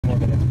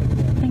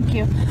Thank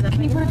you.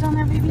 Can you put it down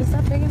there, baby? Is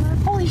that big enough?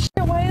 Holy shit,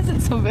 why is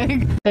it so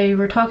big? They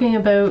were talking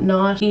about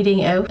not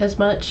eating out as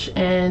much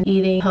and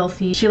eating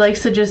healthy. She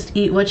likes to just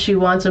eat what she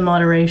wants in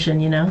moderation,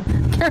 you know?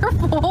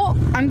 Careful.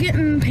 I'm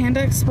getting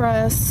Panda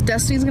Express.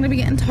 Destiny's gonna be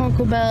getting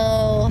Taco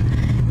Bell.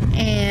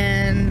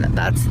 And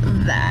that's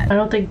that. I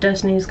don't think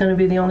Destiny's gonna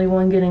be the only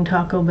one getting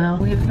Taco Bell.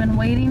 We've been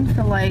waiting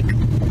for like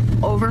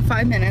over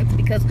 5 minutes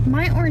because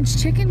my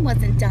orange chicken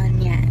wasn't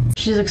done yet.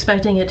 She's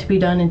expecting it to be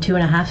done in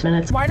 2.5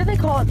 minutes. Why do they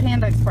call it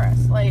Panda Express?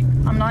 Like,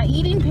 I'm not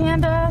eating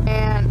Panda.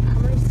 And how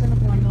many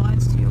Cinnabon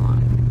delights do you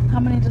want? How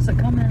many does it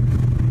come in?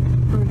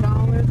 For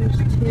 $1, there's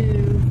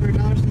 2. For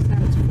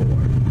 $1.69, it's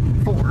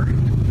 4. 4.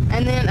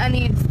 And then I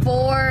need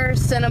 4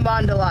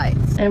 Cinnabon delights.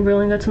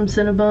 Amberlynn got some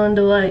Cinnabon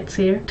delights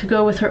here to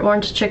go with her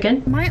orange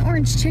chicken. My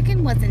orange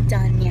chicken wasn't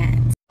done yet.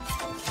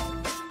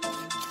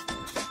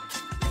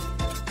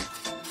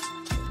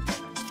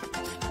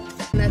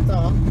 And that's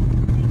all.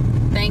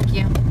 Thank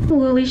you.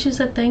 Well, at least she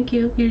said thank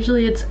you.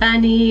 Usually it's I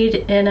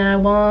need and I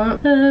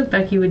want.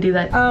 Becky would do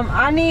that.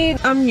 I need,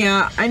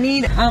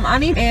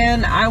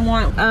 and I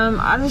want,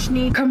 I just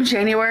need. Come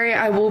January,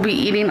 I will be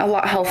eating a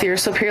lot healthier.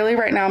 So purely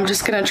right now, I'm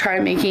just gonna try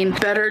making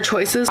better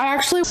choices.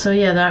 So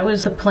yeah, that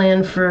was the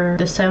plan for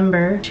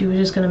December. She was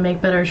just gonna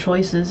make better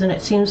choices, and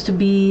it seems to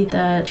be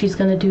that she's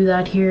gonna do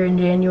that here in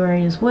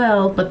January as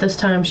well, but this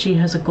time she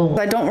has a goal.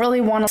 I don't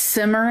really want to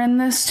simmer in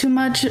this too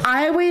much.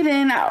 I weighed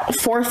in at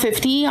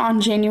 450 on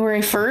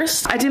January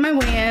 1st. I did my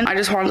weigh-in. I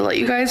just wanted to let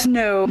you guys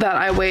know that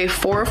I weigh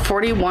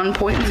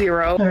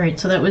 441.0. Alright,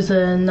 so that was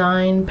a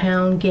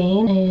 9-pound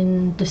gain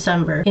in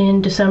December. In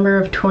December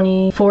of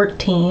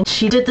 2014,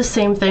 she did the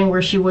same thing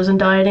where she wasn't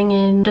dieting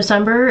in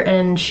December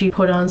and she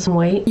put on some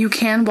weight. You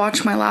can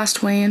watch my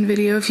last weigh-in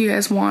video if you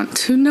guys want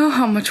to know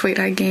how much weight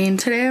I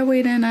gained. Today I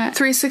weighed in at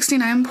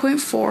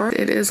 369.4.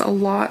 It is a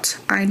lot,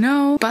 I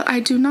know, but I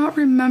do not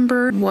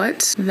remember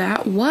what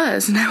that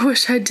was, and I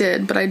wish I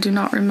did, but I do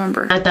not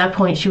remember. At that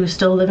point, she was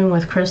still living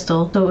with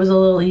Crystal, so it was a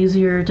little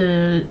easier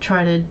to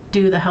try to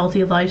do the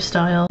healthy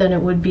lifestyle than it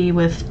would be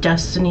with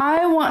Destiny.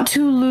 I want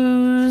to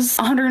lose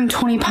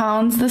 120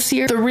 pounds this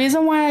year. The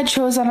reason why I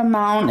chose that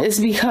amount is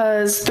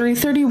because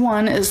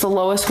 331 is the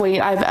lowest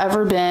weight I've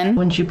ever been.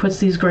 When she puts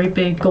these great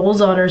big goals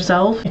on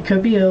herself, it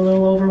could be a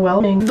little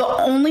overwhelming. The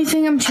only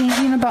thing I'm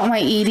changing about my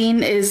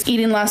eating is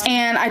eating less,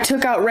 and I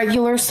took out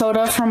regular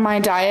soda from my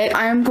diet.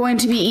 I'm going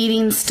to be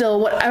eating still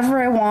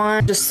whatever I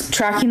want, just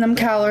tracking them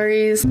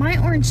calories. My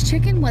orange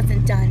chicken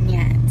wasn't done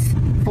yet.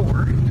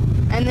 4.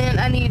 And then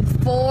I need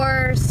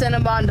 4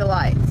 Cinnabon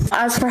delights.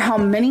 As for how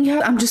many,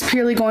 I'm just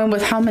purely going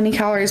with how many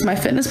calories my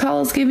fitness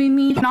pal is giving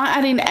me. Not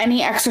adding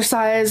any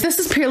exercise. This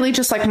is purely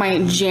just like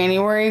my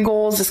January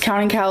goals, just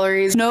counting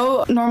calories.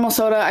 No normal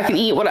soda. I can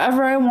eat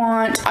whatever I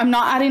want. I'm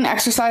not adding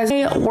exercise.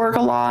 I work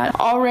a lot.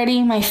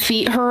 Already my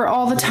feet hurt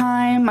all the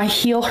time. My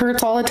heel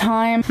hurts all the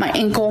time. My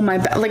ankle, my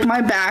back, like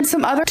my back.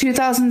 Some other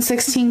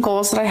 2016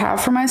 goals that I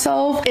have for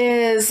myself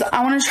is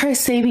I want to try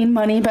saving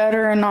money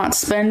better and not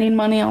spending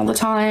money all the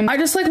time. I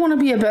just like want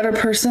to be a better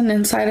person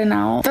inside and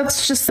out.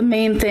 That's just the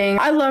main thing.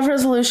 I love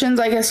resolutions.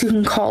 I guess you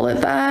can call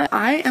it that.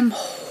 I am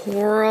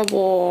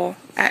horrible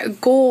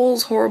at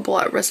goals, horrible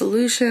at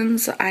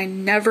resolutions. I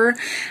never,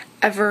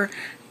 ever,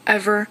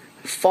 ever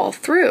fall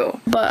through.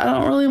 But I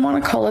don't really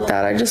want to call it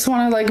that. I just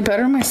want to like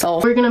better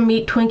myself. We're gonna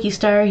meet Twinkie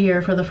Star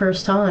here for the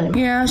first time.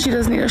 Yeah, she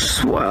does need a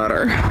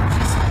sweater.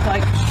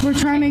 Like, we're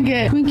trying to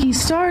get Twinkie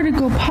Star to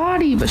go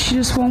potty, but she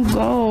just won't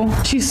go.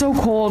 She's so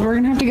cold. We're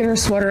gonna have to get her a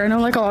sweater. I know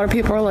like a lot of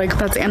people are like,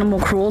 that's animal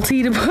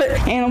cruelty to put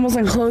animals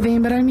in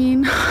clothing, but I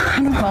mean,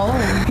 I don't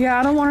know. Yeah,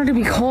 I don't want her to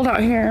be cold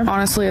out here.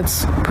 Honestly,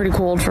 it's pretty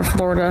cold for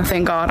Florida.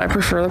 Thank God I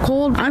prefer the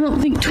cold. I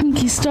don't think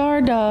Twinkie Star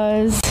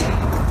does.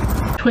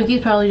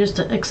 Twinkie's probably just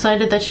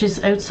excited that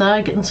she's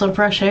outside getting some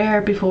fresh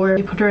air before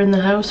they put her in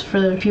the house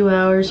for a few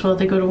hours while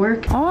they go to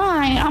work.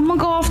 Alright, I'm gonna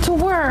go off to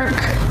work.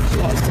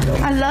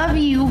 I love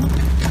you.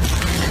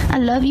 I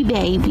love you,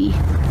 baby.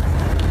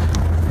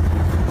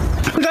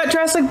 We got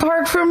Jurassic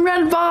Park from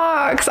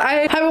Redbox.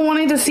 I have been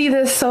wanting to see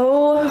this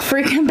so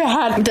freaking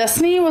bad.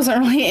 Destiny wasn't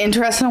really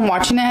interested in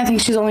watching it. I think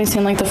she's only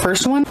seen like the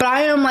first one. But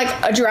I am like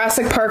a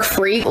Jurassic Park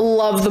freak.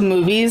 Love the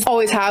movies.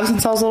 Always have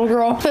since I was a little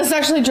girl. This is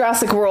actually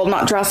Jurassic World,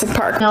 not Jurassic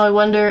Park. Now I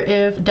wonder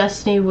if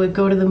Destiny would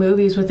go to the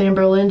movies with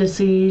Amberlynn to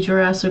see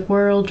Jurassic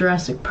World,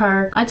 Jurassic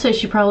Park. I'd say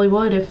she probably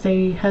would if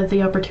they had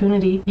the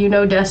opportunity. You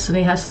know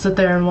Destiny has to sit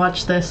there and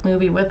watch this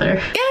movie with her.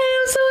 Yeah,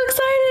 I'm so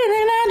excited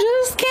and I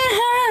just can't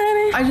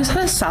hide it. I just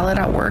had a salad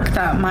at work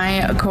that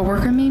my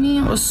coworker made me.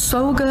 It was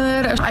so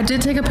good. I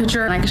did take a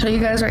picture and I can show you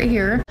guys right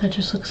here. That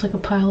just looks like a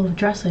pile of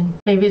dressing.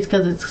 Maybe it's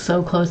because it's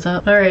so close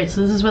up. Alright,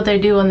 so this is what they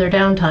do on their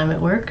downtime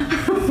at work. She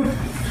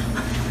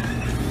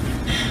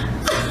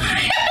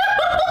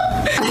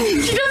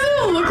doesn't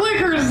even look like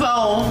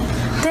herself.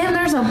 Damn,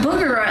 there's a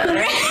booger right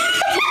there.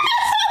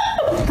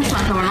 That's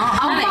not going on.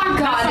 Oh my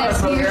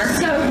god, you're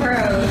so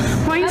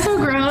gross. Why are you so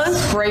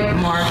gross? Grape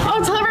mark.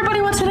 Oh, tell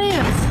everybody what today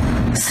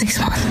is. 6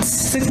 months.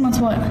 6 months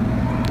what?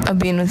 Of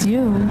being with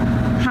you.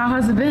 How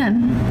has it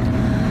been?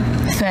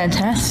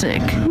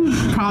 Fantastic.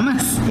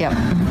 Promise. Yep.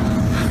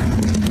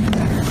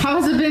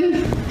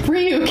 husband for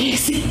you,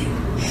 Casey.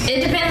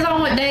 It depends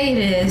on what day it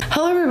is.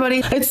 Hello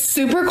everybody. It's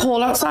super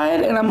cold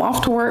outside and I'm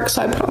off to work,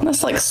 so I put on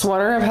this like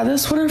sweater. I've had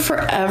this sweater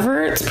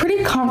forever. It's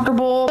pretty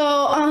comfortable. So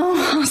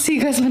I'll see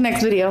you guys in the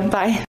next video.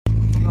 Bye.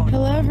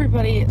 Hello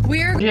everybody.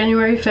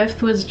 January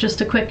 5th was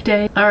just a quick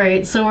day.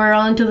 Alright, so we're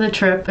on to the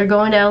trip. They're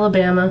going to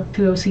Alabama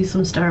to go see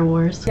some Star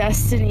Wars.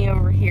 Destiny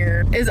over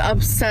here is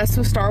obsessed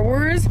with Star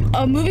Wars.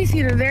 A movie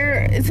theater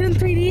there, it's in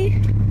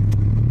 3D?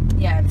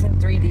 Yeah, it's in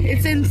 3D.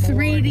 It's in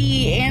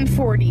 3D and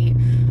 4D.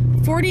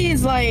 4D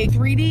is like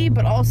 3D,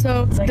 but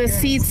also like the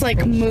seats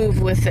like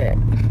move with it,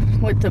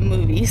 with the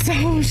movie.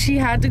 So she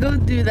had to go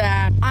do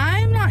that.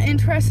 I'm not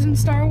interested in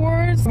Star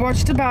Wars. I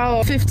watched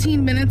about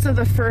 15 minutes of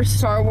the first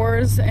Star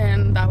Wars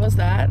and that was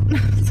that.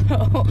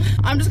 So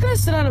I'm just gonna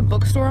sit at a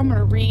bookstore. I'm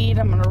gonna read,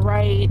 I'm gonna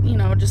write, you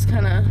know, just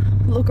kind of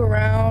look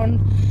around,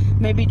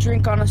 maybe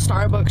drink on a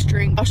Starbucks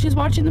drink while she's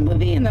watching the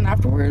movie, and then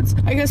afterwards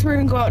I guess we're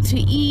gonna go out to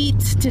eat,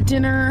 to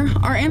dinner.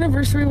 Our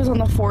anniversary was on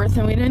the 4th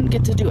and we didn't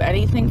get to do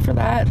anything for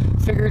that.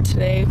 Figured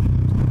today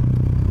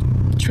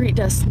treat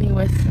Destiny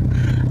with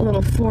a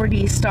little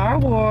 4D Star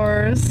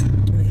Wars.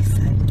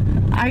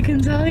 I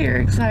can tell you're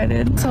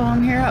excited. So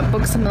I'm here at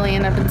Books A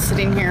Million. I've been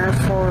sitting here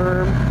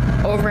for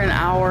over an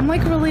hour. I'm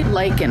like really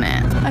liking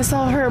it. I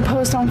saw her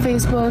post on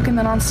Facebook and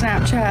then on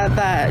Snapchat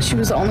that she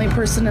was the only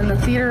person in the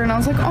theater, and I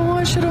was like, oh,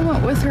 I should have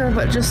went with her,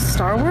 but just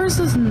Star Wars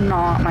is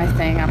not my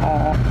thing at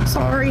all.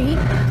 Sorry.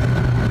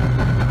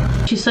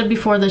 She said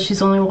before that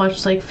she's only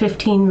watched like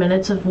 15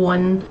 minutes of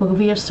one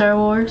movie of Star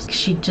Wars.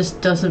 She just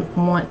doesn't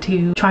want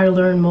to try to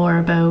learn more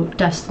about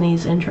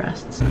Destiny's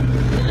interests.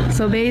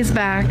 So Bay's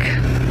back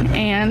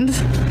and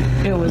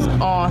it was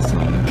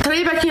awesome.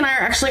 Today Becky and I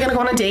are actually gonna go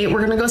on a date. We're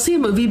gonna go see a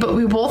movie, but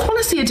we both want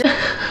to see a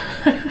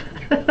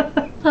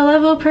I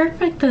love how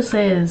perfect this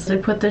is. They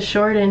put this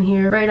short in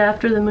here right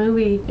after the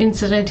movie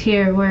incident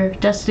here where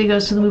Destiny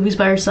goes to the movies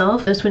by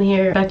herself. This one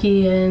here,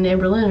 Becky and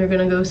Amberlynn are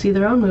gonna go see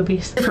their own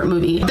movies. different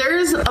movie.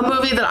 There's a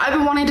movie that I've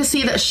been wanting to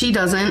see that she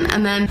doesn't,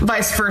 and then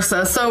vice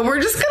versa. So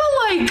we're just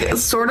gonna like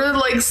sort of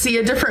like see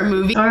a different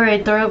movie.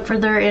 Alright, they're out for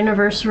their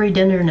anniversary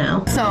dinner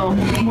now. So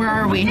where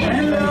are we?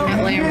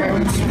 At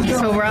Lambert's.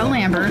 So we're at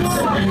Lambert's.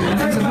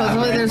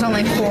 Supposedly there's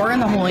only 4 in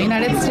the whole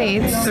United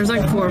States. There's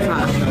like 4 or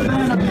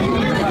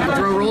 5.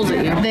 Throw rolls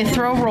at you. They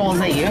throw rolls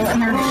at you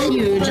and they're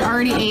huge. I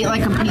already ate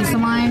like a piece of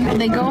mine.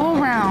 They go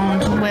around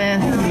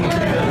with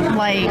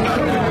like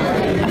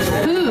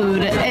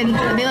food and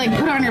they like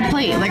put it on your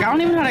plate. Like I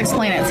don't even know how to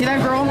explain it. See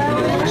that girl?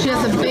 She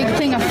has a big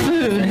thing of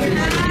food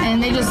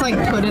and they just like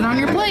put it on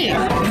your plate.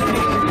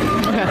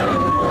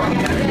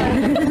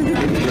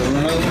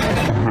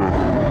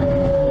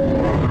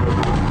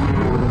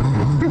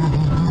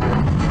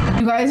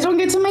 You guys don't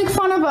get to make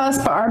fun of us,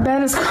 but our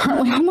bed is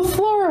currently on the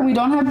floor. We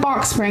don't have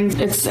box springs.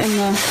 It's in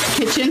the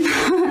kitchen.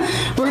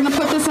 We're gonna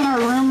put this in our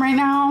room right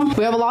now.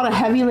 We have a lot of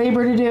heavy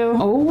labor to do.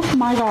 Oh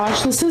my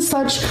gosh, this is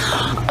such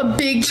a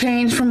big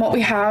change from what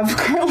we have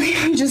currently.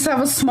 We just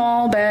have a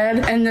small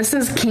bed and this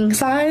is king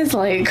size.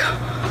 Like,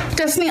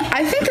 Destiny,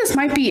 I think this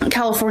might be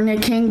California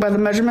king by the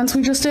measurements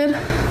we just did.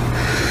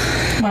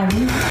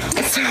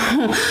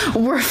 So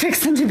we're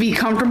fixing to be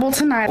comfortable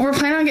tonight. We're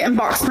planning on getting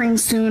box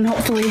springs soon,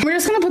 hopefully. We're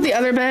just gonna put the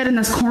other bed in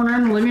this corner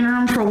in the living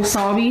room for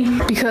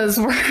Wasabi because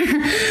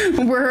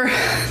we're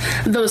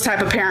those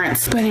type of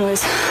parents. But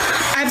anyways,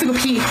 I have to go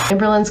pee.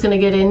 Amberlynn's gonna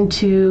get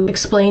into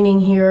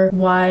explaining here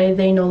why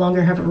they no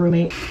longer have a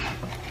roommate.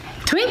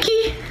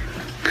 Twinkie!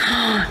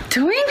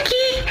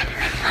 Twinkie!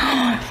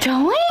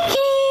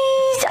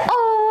 Twinkies!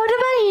 Oh, the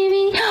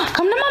baby!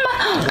 Come to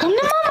mama! Come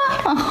to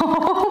mama!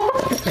 Oh.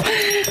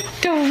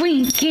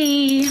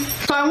 Twinkie.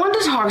 So I wanted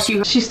to talk to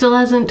you. She still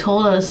hasn't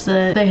told us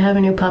that they have a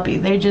new puppy.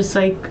 They just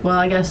like, well,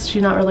 I guess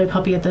she's not really a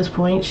puppy at this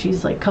point.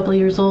 She's like a couple of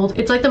years old.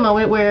 It's like the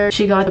moment where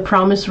she got the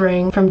promise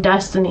ring from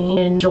Destiny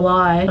in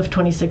July of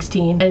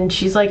 2016. And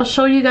she's like, I'll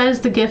show you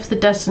guys the gift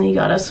that Destiny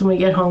got us when we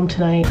get home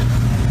tonight.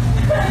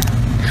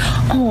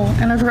 Oh,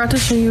 and I forgot to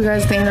show you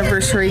guys the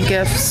anniversary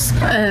gifts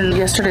in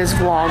yesterday's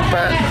vlog,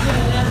 but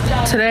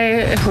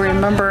today, if we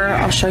remember,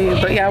 I'll show you.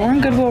 But yeah, we're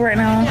in Goodwill right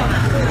now.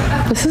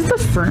 This is the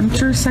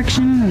furniture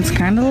section. It's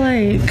kind of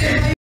like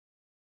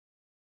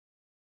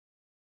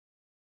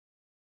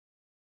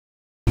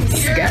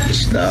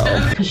sketch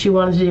though. Because she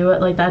wanted to do it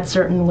like that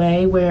certain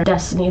way where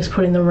Destiny is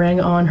putting the ring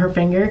on her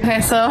finger.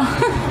 Okay, so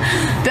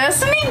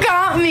Destiny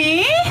got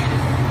me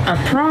A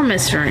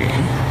promise ring.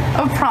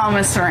 a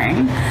promise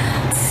ring.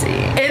 Let's see.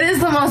 It is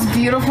the most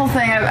beautiful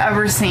thing I've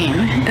ever seen.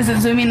 Is it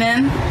zooming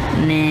in?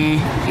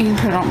 Nah. You can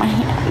put it on my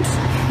hand.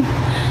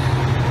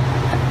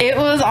 It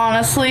was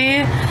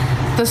honestly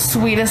the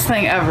sweetest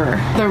thing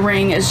ever. The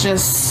ring is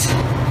just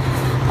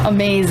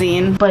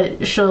amazing.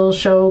 But she'll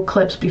show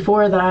clips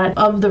before that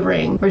of the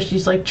ring where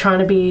she's like trying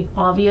to be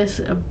obvious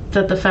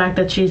that the fact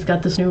that she's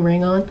got this new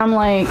ring on. I'm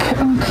like,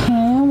 okay,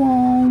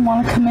 well,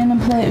 want to come in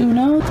and play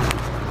Uno?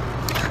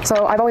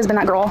 So I've always been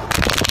that girl.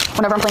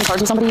 Whenever I'm playing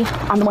cards with somebody,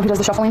 I'm the one who does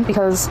the shuffling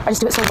because I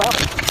just do it so well.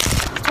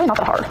 It's really not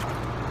that hard.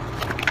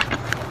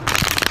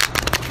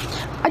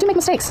 I do make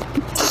mistakes.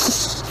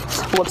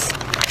 Whoops.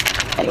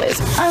 Anyways,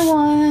 I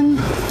won.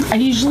 I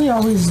usually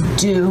always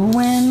do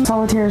win.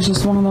 Solitaire is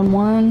just one of them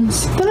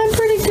ones that I'm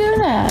pretty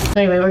good at.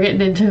 Anyway, we're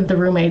getting into the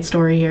roommate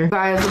story here.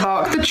 Guys,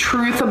 about the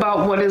truth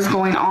about what is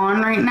going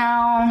on right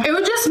now. It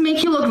would just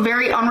make you look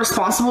very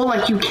unresponsible,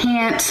 like you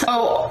can't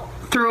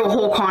through a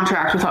whole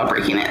contract without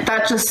breaking it.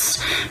 That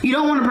just, you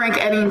don't want to break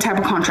any type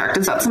of contract.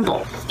 It's that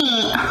simple.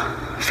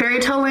 Fairy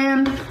tale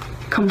land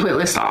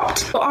completely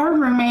stopped. Our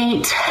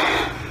roommate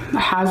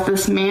has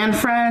this man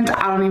friend.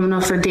 I don't even know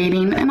if they're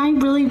dating, and I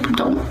really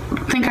don't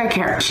think I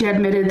care. She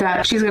admitted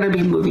that she's gonna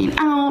be moving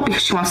out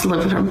because she wants to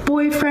live with her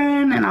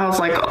boyfriend, and I was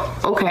like,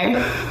 okay,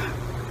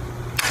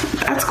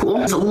 that's cool.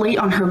 I was late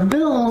on her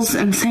bills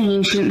and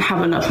saying she didn't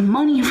have enough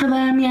money for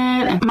them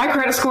yet, and my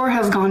credit score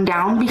has gone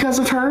down because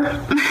of her.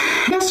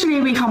 Yesterday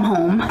we come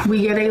home,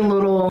 we get a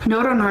little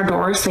note on our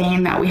door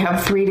saying that we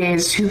have 3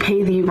 days to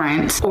pay the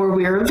rent or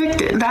we're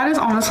evicted. That is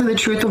honestly the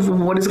truth of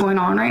what is going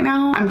on right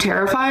now. I'm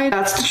terrified.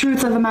 That's the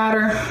truth of the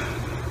matter.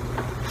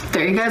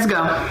 There you guys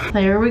go.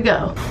 There we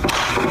go.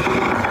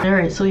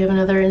 Alright, so we have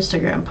another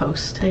Instagram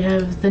post. They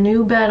have the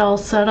new bed all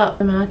set up.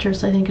 The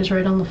mattress, I think, is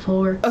right on the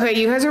floor. Okay,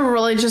 you guys are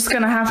really just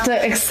gonna have to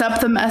accept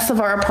the mess of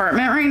our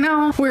apartment right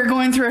now. We're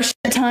going through a shit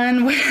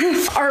ton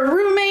with our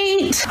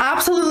roommate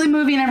absolutely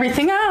moving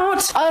everything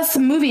out, us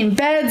moving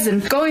beds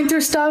and going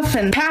through stuff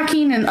and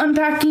packing and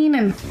unpacking,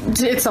 and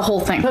it's a whole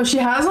thing. So she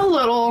has a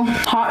little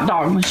hot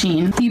dog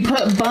machine. You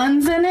put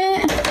buns in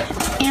it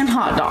and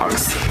hot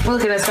dogs.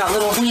 Look at us, got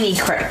little weenie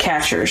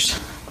catchers.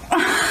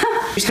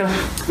 Just go,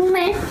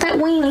 that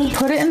weenie.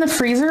 Put it in the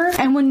freezer,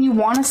 and when you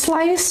want a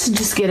slice,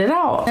 just get it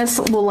out. This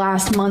will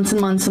last months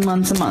and months and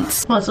months and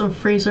months. Want some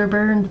freezer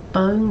burned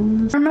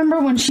buns?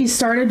 Remember when she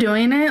started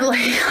doing it, like,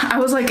 I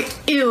was like,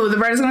 ew, the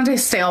bread is gonna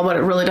taste stale, but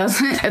it really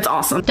doesn't. It's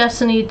awesome.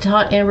 Destiny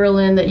taught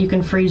Amberlynn that you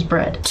can freeze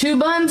bread. 2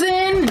 buns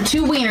in,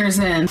 2 wieners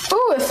in.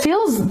 Ooh, it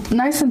feels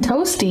nice and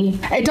toasty.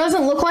 It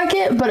doesn't look like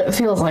it, but it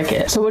feels like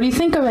it. So what do you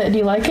think of it? Do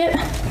you like it?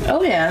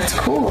 Oh yeah, it's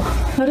cool.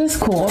 That is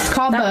cool. It's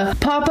called the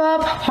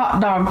Pop-Up Hot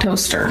Dog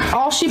Toaster.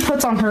 All she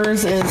puts on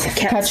hers is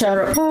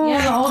ketchup.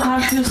 Yeah, the whole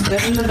time she was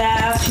good in the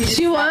bath.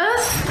 She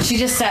was? She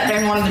just sat there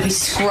and wanted to be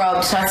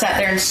scrubbed, so I sat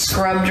there and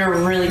scrubbed her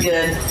really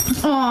good.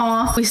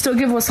 Aw. We still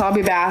give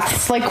wasabi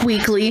baths, like,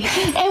 weekly.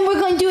 And we're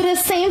going to do the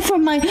same for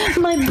my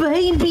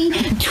baby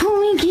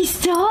Twinkie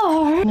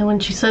Star. And when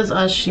she says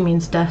us, she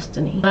means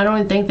Destiny. I don't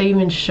even think they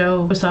even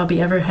show Wasabi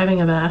ever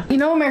having a bath. You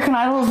know, American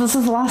Idol, this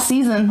is the last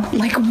season.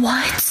 Like,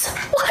 what?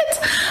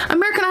 What?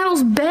 American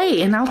Idol's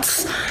bae, and now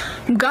it's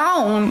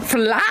gone for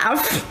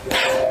life.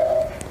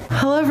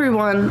 Hello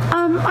everyone,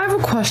 I have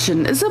a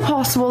question. Is it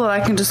possible that I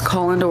can just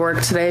call into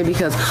work today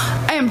because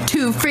I am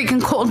too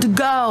freaking cold to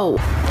go?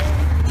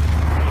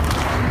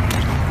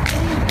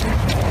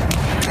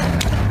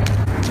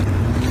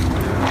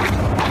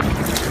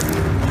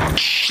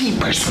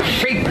 Jeepers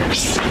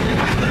creepers.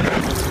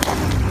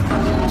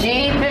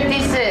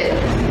 G56.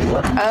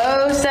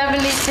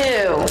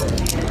 072.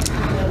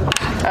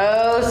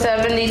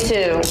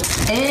 072.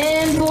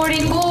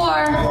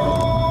 N44.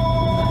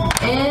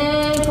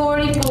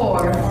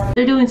 N44.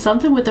 They're doing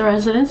something with the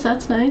residents.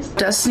 That's nice.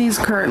 Destiny's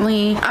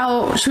currently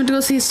out. She went to go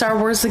see Star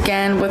Wars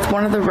again with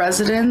one of the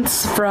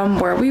residents from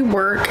where we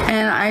work,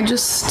 and I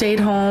just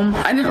stayed home.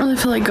 I didn't really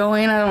feel like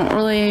going.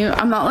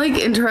 I'm not like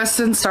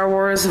interested in Star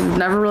Wars. I've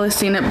never really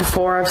seen it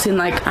before. I've seen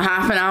like a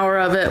half an hour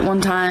of it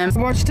one time. I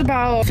watched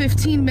about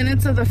 15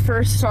 minutes of the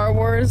first Star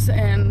Wars,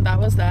 and that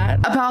was that.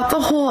 About the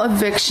whole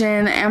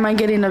eviction, am I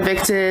getting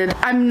evicted?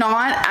 I'm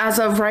not as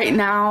of right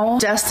now.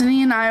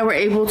 Destiny and I were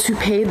able to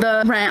pay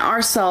the rent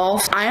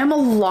ourselves. I am a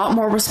lot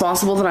more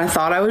responsible than I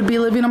thought I would be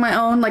living on my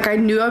own. Like, I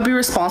knew I'd be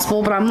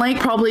responsible, but I'm like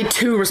probably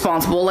too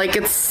responsible. Like,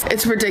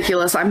 it's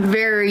ridiculous. I'm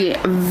very,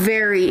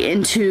 very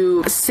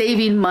into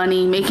saving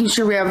money, making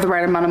sure we have the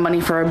right amount of money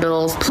for our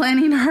bills,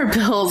 planning our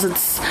bills.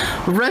 It's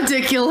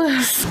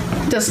ridiculous.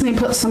 Destiny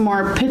put some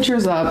more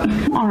pictures up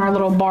on our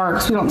little bar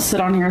because we don't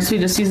sit on here, so we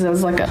just use it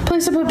as like a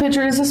place to put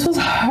pictures. This was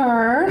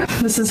her.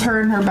 This is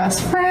her and her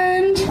best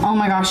friend. Oh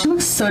my gosh, she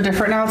looks so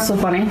different now. It's so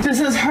funny.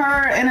 This is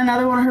her and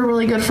another one of her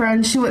really good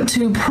friends. She went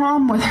to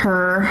prom with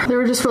her. They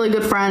were just really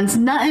good friends.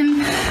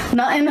 Nothing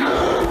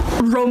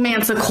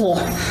romantical.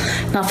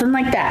 Nothing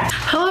like that.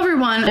 Hello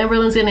everyone.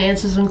 Amberlynn's gonna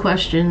answer some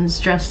questions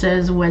dressed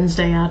as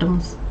Wednesday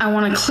Addams. I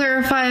want to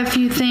clarify a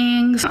few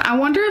things. I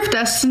wonder if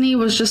Destiny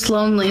was just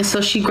lonely, so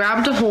she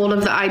grabbed a hold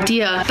of the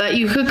idea that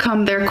you could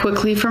come there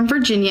quickly from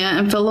Virginia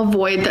and fill a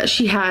void that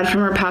she had from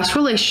her past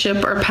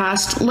relationship or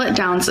past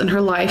letdowns in her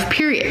life,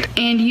 period.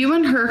 And you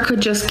and her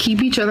could just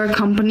keep each other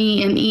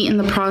company and eat in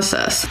the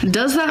process.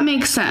 Does that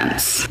make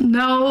sense?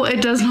 No,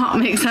 it does not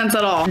make sense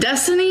at all.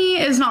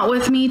 Destiny is not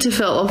with me to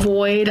fill a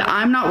void.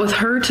 I'm not with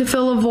her to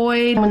fill a void.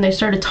 void. When they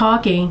started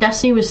talking,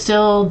 Destiny was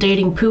still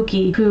dating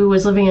Pookie, who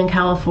was living in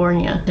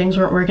California. Things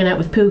weren't working out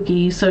with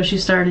Pookie, so she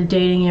started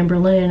dating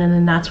Amberlynn, and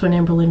then that's when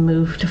Amberlynn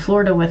moved to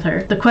Florida with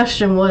her. The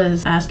question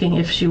was asking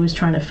if she was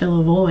trying to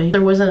fill a void.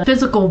 There wasn't a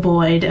physical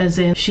void, as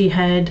if she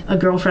had a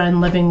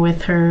girlfriend living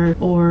with her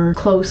or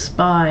close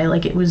by,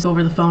 like it was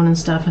over the phone and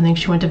stuff. I think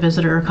she went to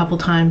visit her a couple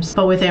times.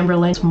 But with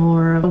Amberlynn, it's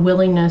more of a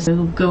willingness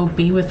to go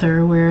be with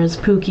her, whereas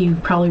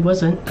Pookie probably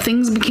wasn't.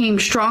 Things became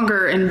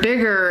stronger and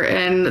bigger,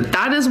 and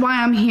that is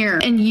why I'm here.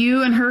 And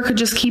you and her could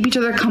just keep each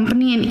other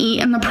company and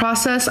eat in the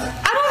process. I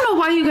don't know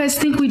why you guys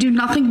think we do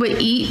nothing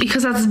but eat,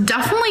 because that's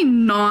definitely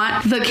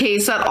not the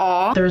case at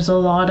all. There's a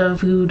lot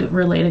of food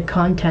related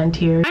content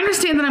here. I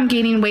understand that I'm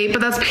gaining weight,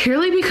 but that's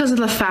purely because of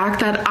the fact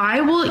that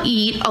I will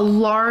eat a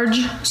large,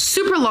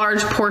 super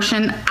large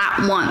portion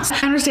at once.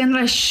 I understand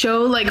that I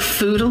show like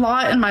food a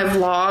lot in my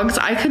vlogs.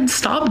 I could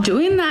stop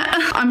doing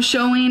that. I'm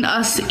showing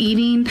us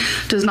eating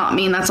does not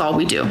mean that's all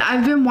we do.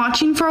 I've been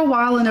watching for a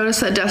while and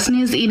noticed that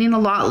Destiny is eating a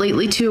lot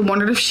lately too.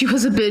 Wondered if she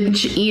was a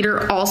binge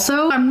eater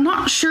also. I'm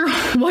not sure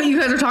what you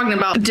guys are talking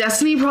about.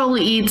 Destiny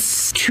probably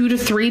eats 2 to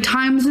 3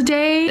 times a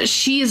day.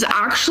 She is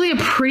actually a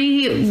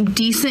pretty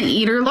decent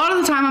eater. A lot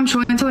of the time I'm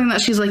showing something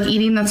that she's like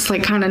eating that's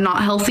like kind of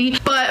not healthy,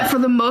 but for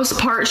the most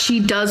part she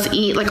does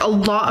eat like a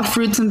lot of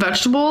fruits and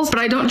vegetables. But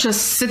I don't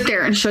just sit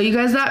there and show you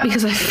guys that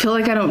because I feel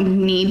like I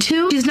don't need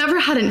to. She's never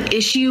had an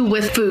issue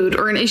with food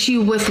or an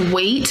issue with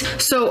weight,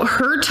 so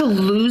her to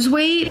lose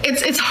weight,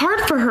 it's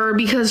hard for her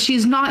because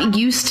she's not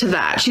used to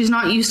that. She's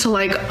not used to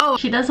like, oh,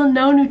 she doesn't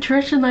know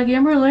nutrition like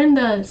Amberlynn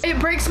does. It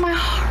breaks my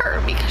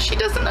heart because she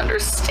doesn't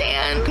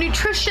understand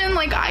nutrition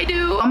like I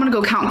do. I'm gonna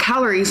go count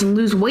calories and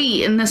lose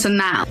weight and this and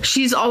that.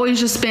 She's always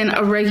just been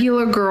a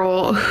regular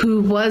girl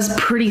who was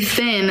pretty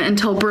thin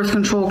until birth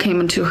control came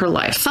into her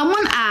life.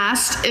 Someone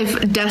asked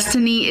if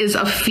Destiny is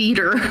a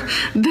feeder.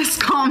 This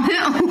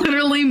comment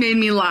literally made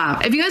me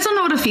laugh. If you guys don't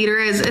know what a feeder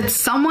is, it's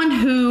someone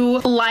who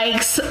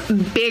likes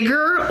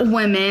bigger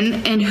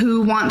women and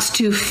who wants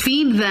to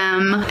feed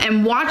them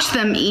and watch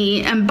them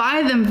eat and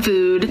buy them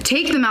food,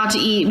 take them out to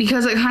eat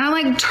because it kind of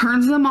like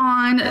turns them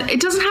on. It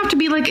doesn't have to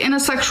be like in a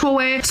sexual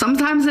way.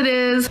 Sometimes it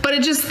is, but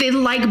it just, they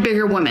like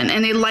bigger women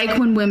and they like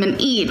when women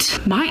eat.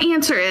 My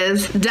answer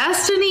is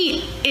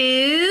Destiny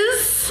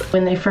is...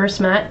 When they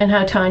first met and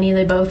how tiny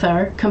they both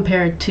are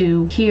compared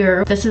to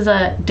here. This is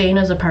at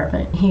Dana's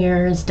apartment.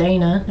 Here's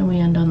Dana, and we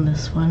end on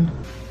this one.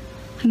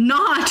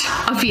 Not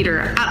a feeder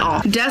at all.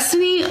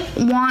 Destiny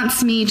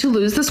wants me to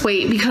lose this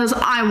weight because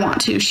I want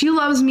to. She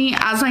loves me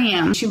as I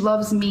am. She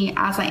loves me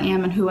as I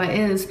am and who I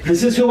is.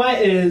 This is who I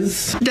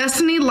is.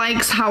 Destiny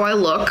likes how I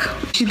look.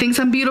 She thinks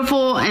I'm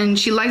beautiful and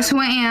she likes who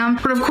I am,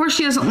 but of course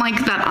she doesn't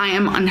like that I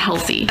am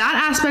unhealthy.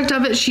 That aspect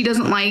of it she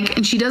doesn't like,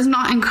 and she does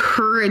not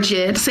encourage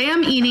it. Say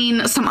I'm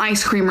eating some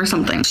ice cream or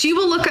something. She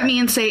will look at me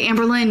and say,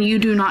 Amberlynn, you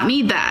do not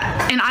need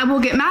that. And I will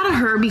get mad at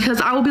her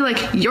because I will be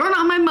like, you're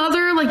not my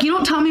mother. Like, you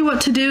don't tell me what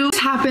to do.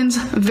 Happens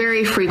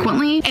very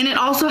frequently, and it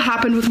also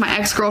happened with my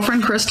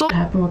ex-girlfriend Crystal. It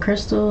happened with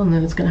Crystal, and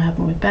then it's gonna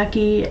happen with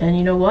Becky, and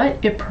you know what?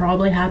 It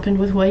probably happened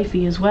with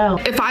Wifey as well.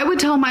 If I would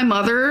tell my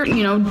mother,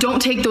 you know,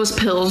 don't take those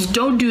pills,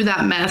 don't do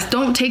that meth,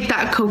 don't take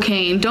that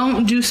cocaine,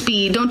 don't do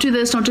speed, don't do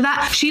this, don't do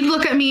that, she'd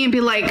look at me and be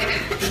like,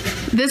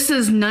 this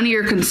is none of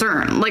your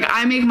concern. Like,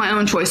 I make my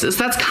own choices.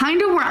 That's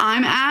kind of where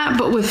I'm at,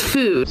 but with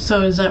food.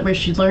 So is that where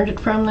she learned it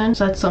from then? Is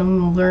that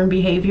some learned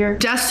behavior?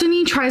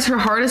 Destiny tries her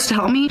hardest to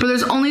help me, but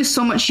there's only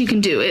so much she can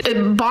do.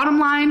 Bottom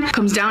line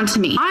comes down to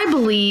me. I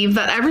believe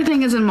that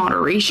everything is in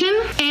moderation,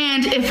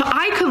 and if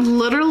I could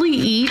literally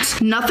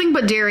eat nothing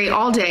but dairy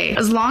all day,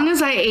 as long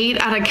as I ate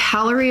at a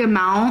calorie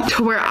amount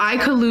to where I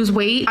could lose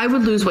weight, I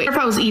would lose weight. If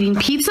I was eating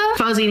pizza,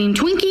 if I was eating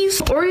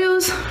Twinkies,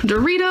 Oreos,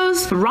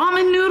 Doritos,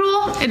 ramen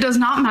noodle, it does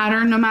not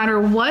matter, no matter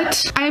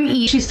what I'm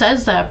eating. She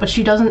says that, but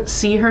she doesn't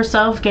see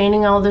herself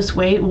gaining all this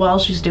weight while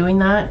she's doing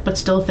that, but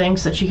still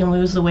thinks that she can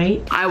lose the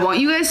weight. I want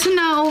you guys to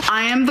know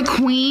I am the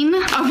queen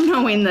of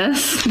knowing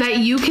this, that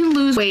you can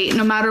lose weight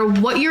no matter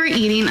what you're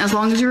eating, as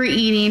long as you're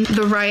eating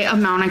the right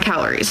amount of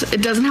calories.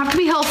 It doesn't have to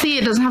be healthy,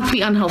 it doesn't have to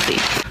be unhealthy.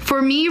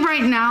 For me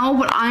right now,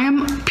 what I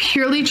am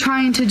purely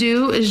trying to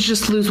do is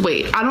just lose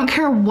weight. I don't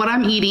care what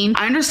I'm eating.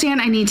 I understand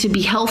I need to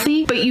be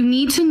healthy, but you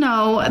need to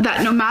know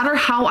that no matter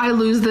how I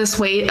lose this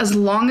weight, as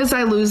long as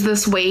I lose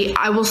this weight,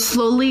 I will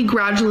slowly,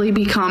 gradually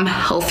become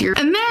healthier.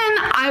 And then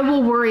I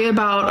will worry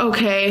about,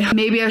 okay,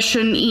 maybe I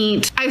shouldn't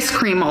eat ice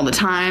cream all the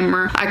time,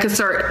 or I could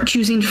start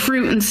choosing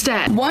fruit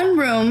instead. One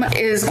room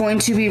is going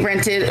to be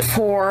rented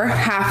for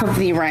half of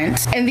the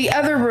rent, and the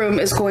other room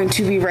is going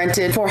to be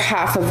rented for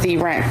half of the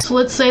rent. So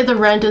let's say the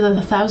rent is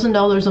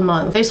 $1,000 a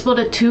month. They split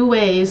it 2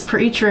 ways for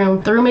each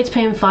room. The roommate's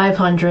paying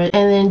 $500,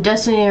 and then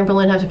Destiny and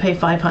Amberlynn have to pay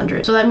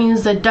 $500. So that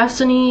means that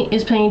Destiny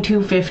is paying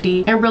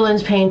 $250,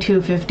 Amberlynn's paying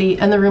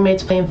 $250, and the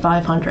roommate's paying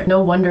 $500.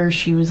 No wonder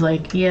she was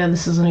like, yeah,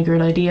 this isn't a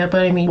good idea.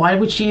 But I mean, why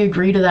would she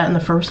agree to that in the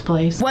first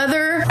place?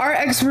 Whether our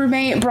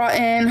ex-roommate brought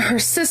in her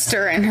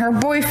sister and her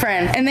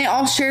boyfriend and they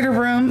all shared a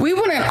room, we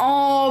wouldn't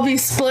all be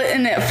split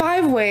in it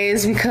 5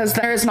 ways because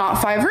there's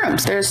not 5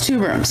 rooms. There's 2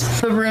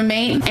 rooms. The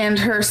roommate and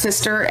her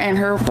sister and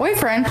her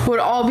boyfriend boyfriend would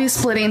all be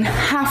splitting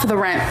half of the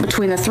rent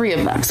between the three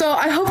of them. So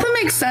I hope that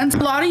makes sense. A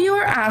lot of you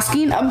are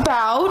asking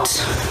about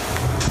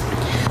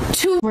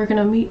we're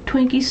gonna meet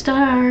Twinkie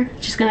Star.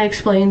 She's gonna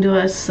explain to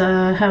us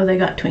how they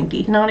got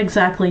Twinkie. Not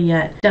exactly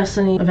yet.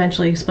 Destiny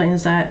eventually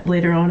explains that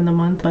later on in the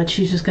month, but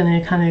she's just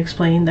gonna kind of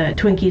explain that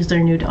Twinkie's their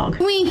new dog.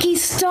 Twinkie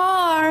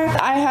Star!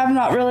 I have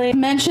not really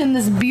mentioned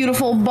this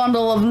beautiful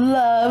bundle of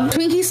love.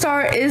 Twinkie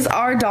Star is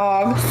our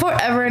dog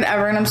forever and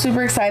ever, and I'm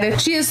super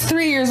excited. She is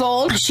 3 years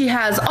old. She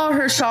has all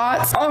her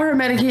shots, all her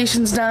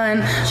medications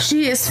done.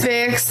 She is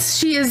fixed.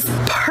 She is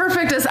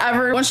perfect as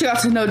ever. Once she got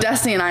to know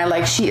Destiny and I,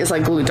 like, she is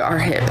like glued to our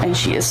hip, and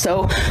she is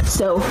so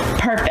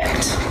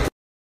perfect.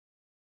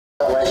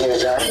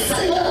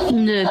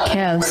 Look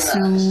how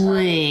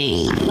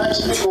sweet.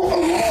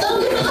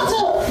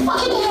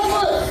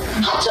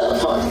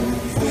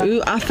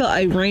 Ooh, I felt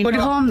a rain. What do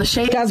you call them? The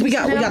shade? Guys, we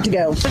got to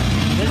go. This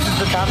is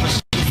the type of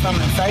shit from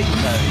inside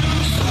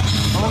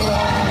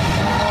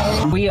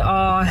though. We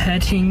are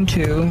heading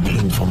to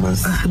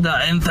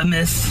the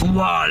infamous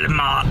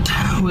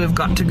Walmart. We've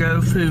got to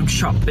go food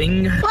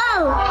shopping.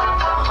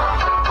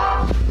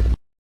 Whoa!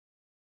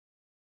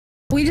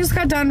 We just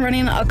got done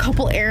running a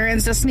couple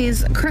errands.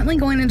 Destiny's currently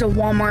going into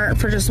Walmart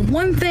for just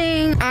one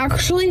thing. I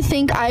actually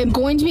think I'm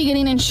going to be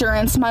getting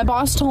insurance. My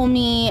boss told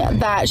me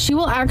that she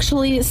will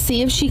actually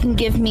see if she can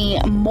give me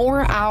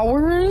more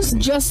hours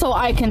just so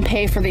I can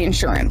pay for the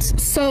insurance.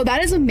 So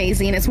that is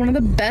amazing. It's one of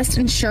the best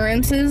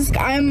insurances.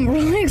 I'm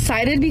really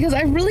excited because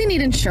I really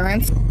need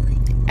insurance.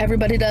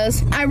 Everybody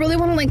does. I really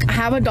want to like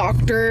have a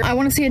doctor. I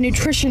want to see a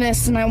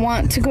nutritionist, and I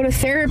want to go to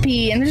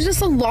therapy, and there's just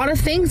a lot of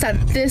things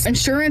that this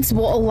insurance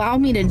will allow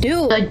me to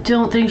do. I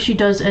don't think she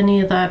does any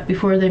of that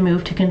before they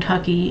move to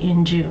Kentucky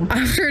in June.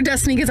 After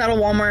Destiny gets out of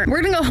Walmart,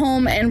 we're gonna go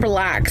home and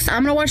relax.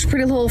 I'm gonna watch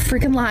Pretty Little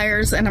Freaking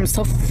Liars, and I'm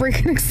so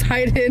freaking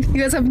excited.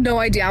 You guys have no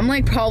idea. I'm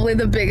like probably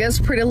the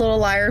biggest Pretty Little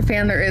Liar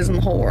fan there is in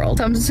the whole world.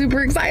 So I'm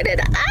super excited.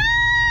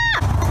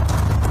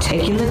 Ah!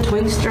 Taking the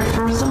Twinkster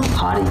for some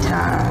potty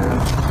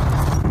time.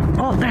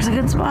 Oh, there's a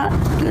good spot.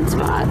 Good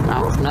spot.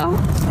 No.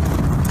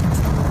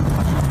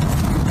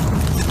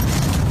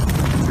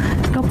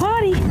 Go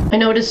potty. I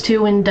noticed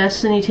too when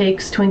Destiny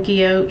takes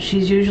Twinkie out,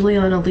 she's usually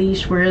on a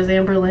leash, whereas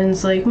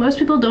Amberlynn's like, most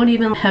people don't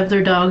even have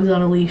their dogs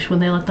on a leash when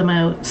they let them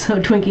out,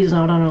 so Twinkie's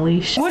not on a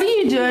leash. What are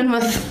you doing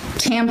with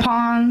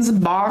tampons,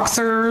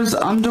 boxers,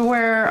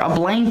 underwear, a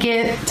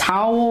blanket,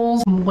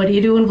 towels? What are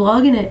you doing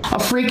vlogging it? A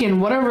freaking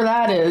whatever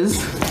that is.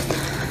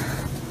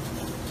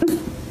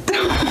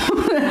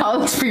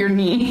 Oh, it's for your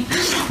knee.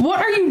 What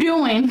are you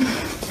doing?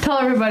 Tell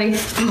everybody.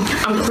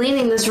 I'm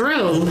cleaning this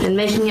room and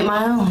making it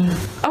my own.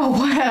 Oh,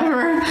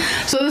 whatever.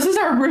 So this is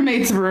our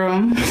roommate's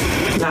room.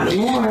 Not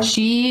anymore.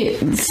 She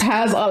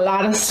has a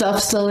lot of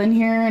stuff still in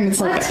here, and it's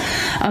like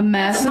a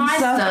mess and my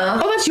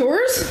stuff. Oh, that's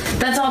yours?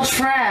 That's all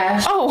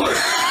trash. Oh.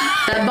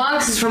 That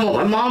box is from what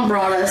my mom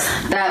brought us.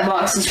 That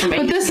box is from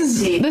But this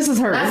is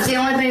hers. That's the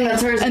only thing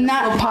that's hers. And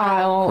that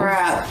pile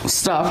crap of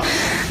stuff.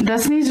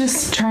 Destiny's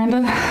just trying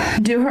to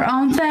do her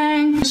own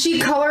thing. She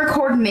color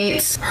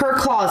coordinates her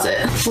closet.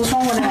 What's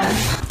wrong with that?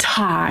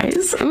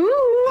 Ties.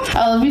 Ooh.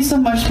 I love you so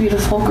much,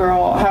 beautiful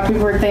girl. Happy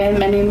birthday and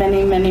many,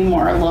 many, many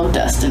more. I love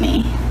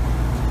Destiny.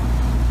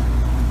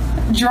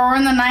 Drawer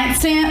in the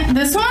nightstand.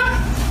 This one?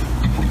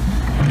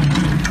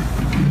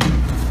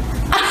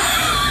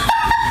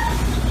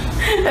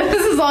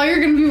 This is all you're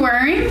gonna be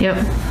wearing? Yep.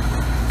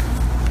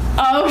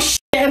 Oh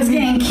shit, it's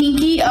getting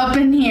kinky up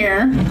in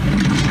here.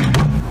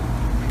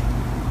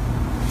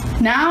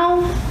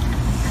 Now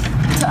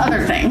to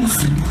other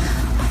things.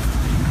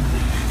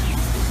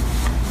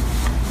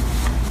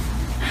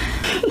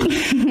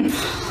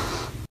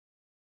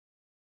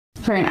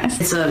 Very nice.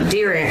 It's a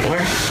deer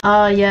antler.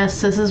 Yes,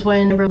 this is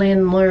when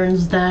Amberlynn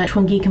learns that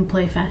Twinkie can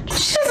play fetch.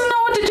 She doesn't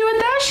know what to do with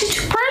that. She's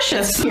too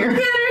precious. Here.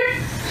 Look at her.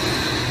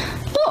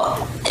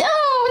 Look.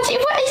 Oh,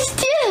 what is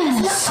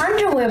this? It's an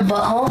underwear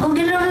butthole. Go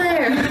get it over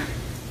there.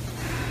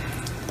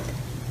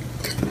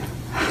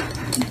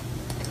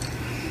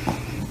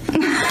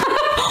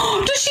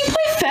 Does she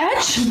play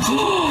fetch?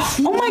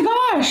 Oh my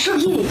gosh. Go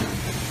get it.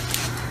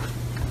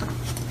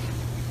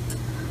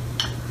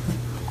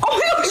 Oh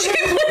my gosh, she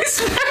plays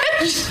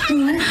fetch. I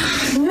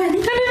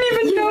didn't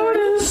even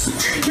notice.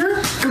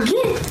 Go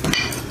get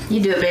it. You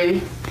do it,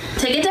 baby.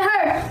 Take it to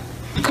her.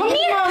 Come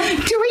here.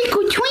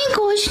 Twinkle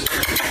twinkles.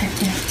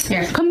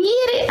 Here. Come get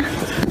it.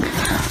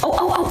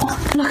 Oh.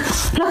 Look.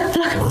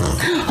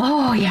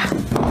 Oh, yeah.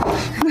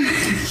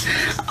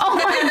 Oh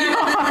my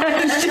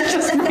gosh. She's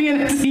just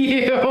bringing it to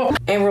you.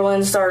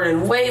 Amberlynn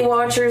started Weight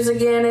Watchers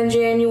again in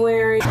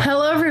January.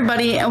 Hello,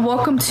 everybody, and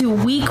welcome to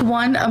week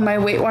 1 of my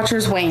Weight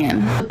Watchers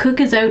weigh-in. The cook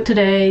is out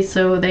today,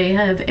 so they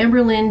have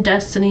Amberlynn,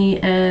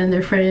 Destiny, and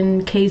their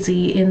friend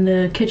Casey in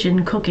the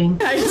kitchen cooking.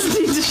 I just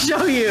need to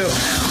show you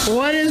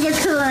what is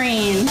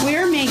occurring.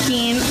 We're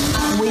making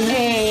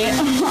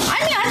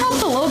I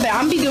helped a little bit.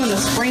 I'm be doing the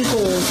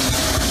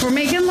sprinkles. We're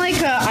making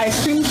like a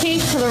ice cream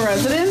cake for the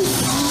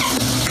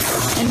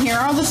residents. And here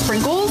are all the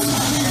sprinkles.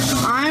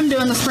 I'm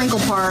doing the sprinkle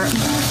part.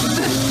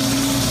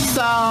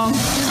 So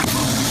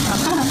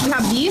we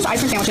have these ice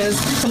cream sandwiches,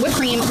 some whipped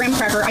cream, graham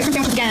cracker, ice cream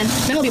sandwiches again,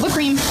 then it'll be whipped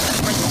cream,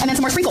 and then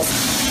some more sprinkles.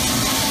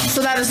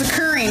 So that is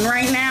occurring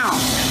right now.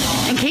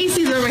 And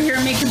Casey's over here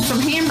making some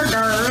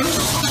hamburgers.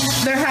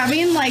 They're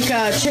having like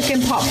a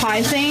chicken pot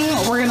pie thing.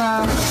 We're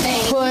gonna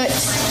put,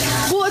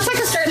 well, it's like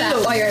a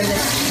soup.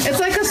 It's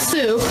like a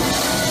soup.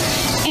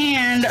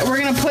 And we're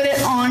gonna put it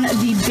on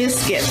the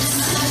biscuits.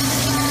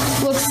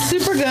 Looks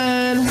super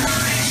good.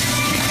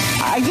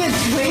 I get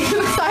way too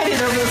excited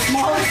over the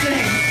smallest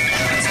thing.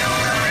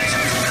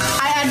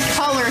 I add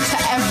color to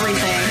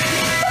everything.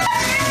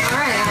 All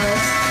right,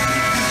 Alice.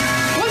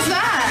 What's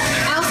that?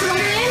 Alice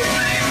Wonderland?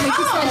 When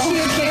she said she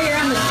would carry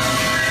around the...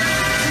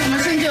 I'm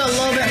just gonna do a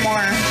little bit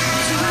more.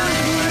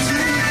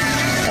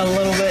 A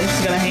little bit,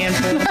 just got a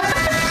handful.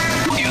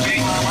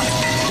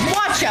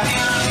 Watch ya.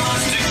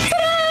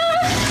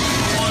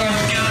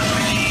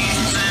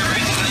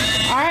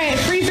 All right,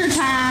 freezer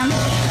time.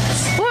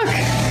 Look.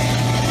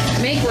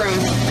 Make room.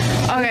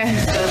 Okay.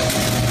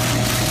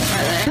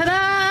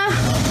 Ta-da!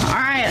 All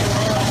right,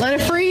 let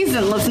it freeze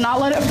and let's not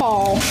let it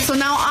fall. So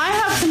now I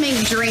have to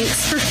make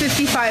drinks for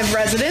 55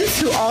 residents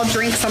who all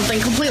drink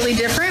something completely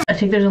different, I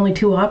think there's only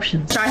 2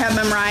 options. which I have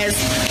memorized.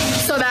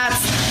 So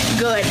that's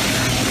good.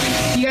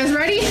 You guys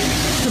ready?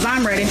 Because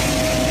I'm ready.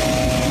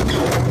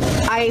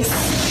 Ice,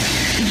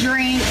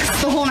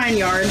 drinks, the whole 9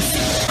 yards.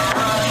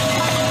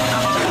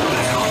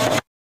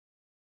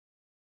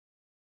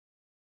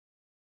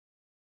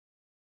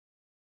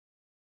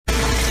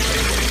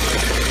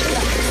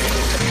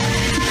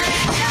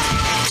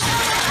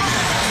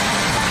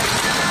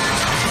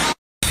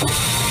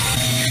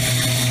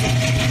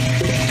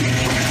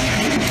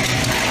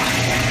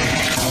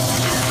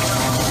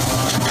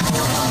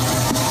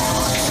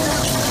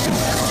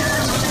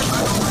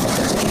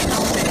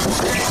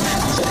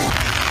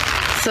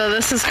 So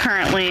this is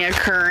currently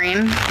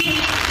occurring.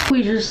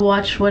 We just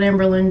watch what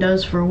Amberlynn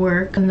does for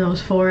work in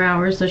those 4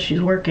 hours that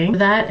she's working.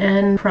 That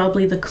and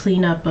probably the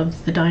cleanup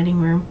of the dining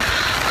room.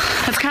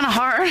 It's kind of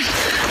hard.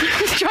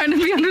 Trying to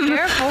be under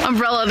the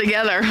umbrella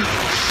together.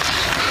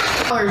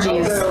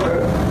 Allergies.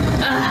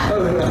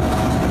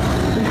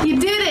 You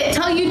did it.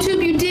 Tell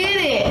YouTube you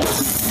did it.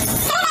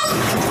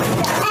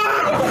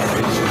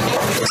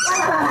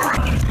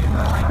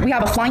 We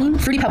have a flying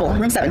fruity pebble,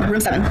 room 7.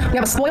 We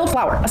have a spoiled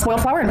flower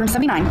in room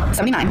 79.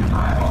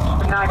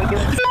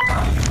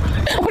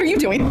 What are you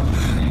doing?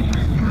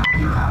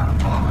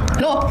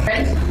 Hello.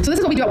 So this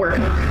is what we do at work.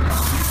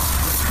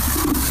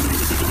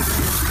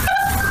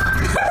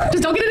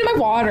 Just don't get it in my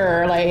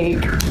water.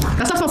 Like,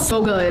 that stuff smells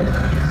so good.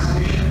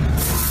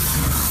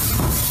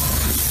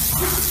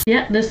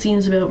 Yeah, this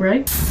seems about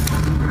right.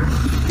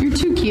 You're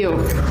too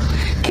cute.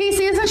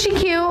 Casey, isn't she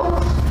cute?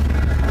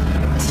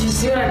 Did you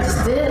see what I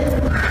just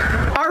did?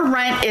 Our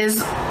rent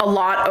is a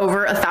lot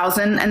over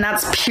 $1,000, and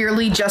that's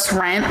purely just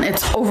rent.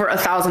 It's over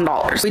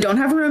 $1,000. We don't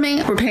have a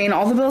roommate. We're paying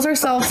all the bills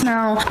ourselves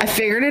now. I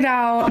figured it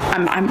out.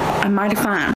 I'm mighty fine.